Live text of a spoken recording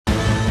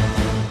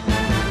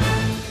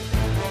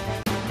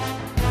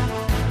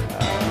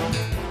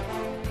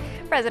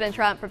President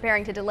Trump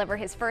preparing to deliver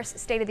his first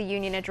State of the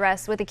Union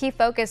address with a key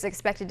focus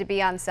expected to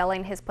be on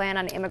selling his plan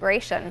on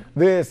immigration.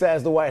 This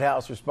as the White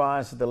House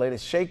responds to the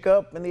latest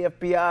shakeup in the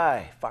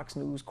FBI. Fox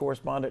News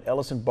correspondent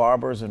Ellison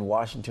Barber is in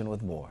Washington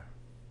with more.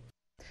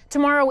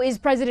 Tomorrow is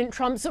President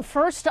Trump's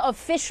first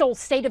official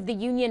State of the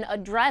Union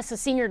address. A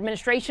senior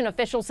administration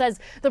official says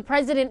the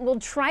president will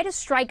try to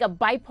strike a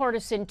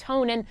bipartisan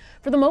tone and,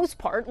 for the most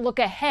part, look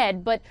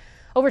ahead. But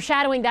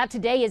overshadowing that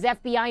today is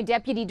FBI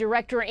Deputy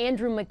Director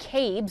Andrew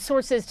McCabe.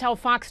 Sources tell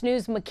Fox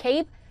News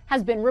McCabe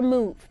has been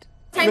removed.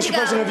 Mr.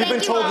 President, have you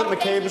been told that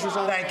McCabe is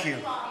resigning? Thank you.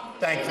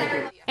 Thank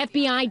you.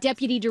 FBI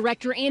Deputy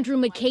Director Andrew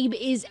McCabe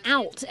is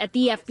out at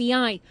the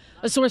FBI.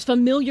 A source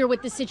familiar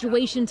with the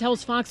situation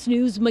tells Fox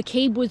News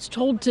McCabe was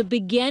told to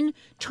begin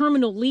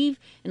terminal leave.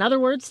 In other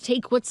words,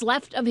 take what's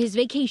left of his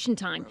vacation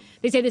time.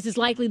 They say this is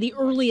likely the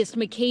earliest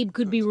McCabe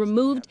could be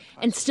removed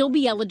and still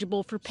be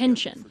eligible for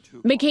pension.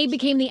 McCabe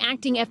became the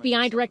acting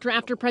FBI director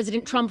after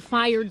President Trump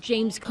fired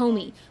James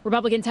Comey.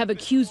 Republicans have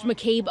accused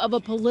McCabe of a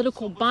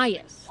political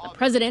bias. The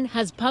president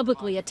has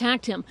publicly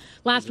attacked him.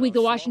 Last week,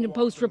 the Washington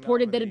Post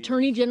reported that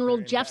Attorney General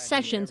Jeff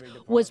Sessions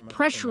was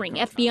pressuring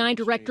FBI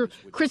Director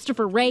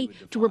Christopher Wray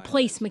to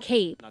replace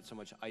McCabe.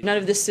 None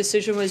of this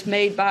decision was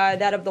made by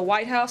that of the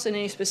White House. And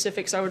any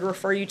specifics, I would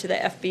refer you to the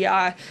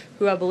FBI,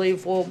 who I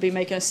believe will be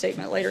making a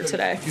statement later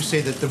today. You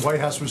say that the White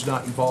House was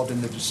not involved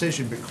in the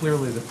decision, but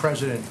clearly the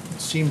president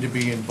seemed to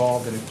be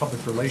involved in a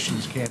public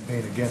relations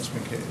campaign against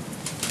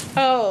McCabe.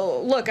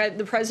 Oh, look,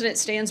 the president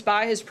stands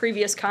by his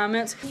previous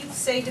comments. Can you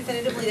say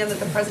definitively then that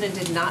the president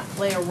did not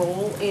play a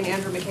role in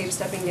Andrew McCabe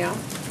stepping down?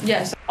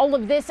 Yes. All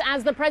of this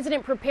as the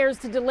president prepares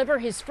to deliver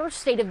his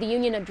first State of the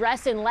Union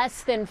address in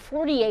less than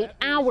 48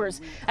 hours.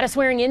 At a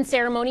swearing-in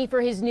ceremony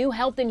for his new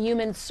Health and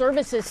Human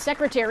Services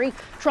Secretary,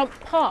 Trump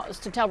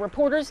paused to tell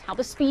reporters how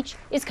the speech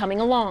is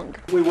coming along.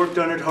 We worked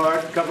on it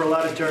hard, cover a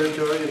lot of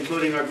territory,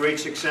 including our great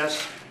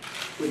success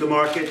with the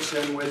markets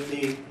and with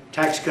the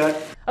tax cut.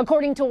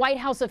 According to White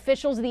House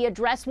officials, the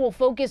address will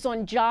focus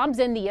on jobs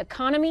and the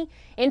economy,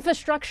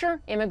 infrastructure,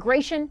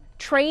 immigration,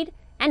 trade,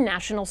 and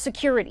national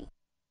security.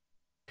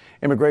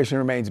 Immigration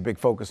remains a big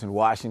focus in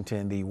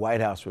Washington. The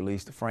White House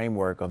released the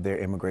framework of their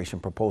immigration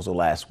proposal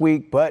last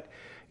week, but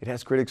it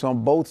has critics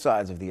on both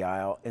sides of the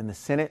aisle. In the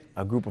Senate,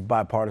 a group of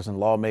bipartisan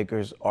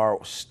lawmakers are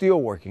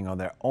still working on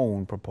their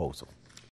own proposal.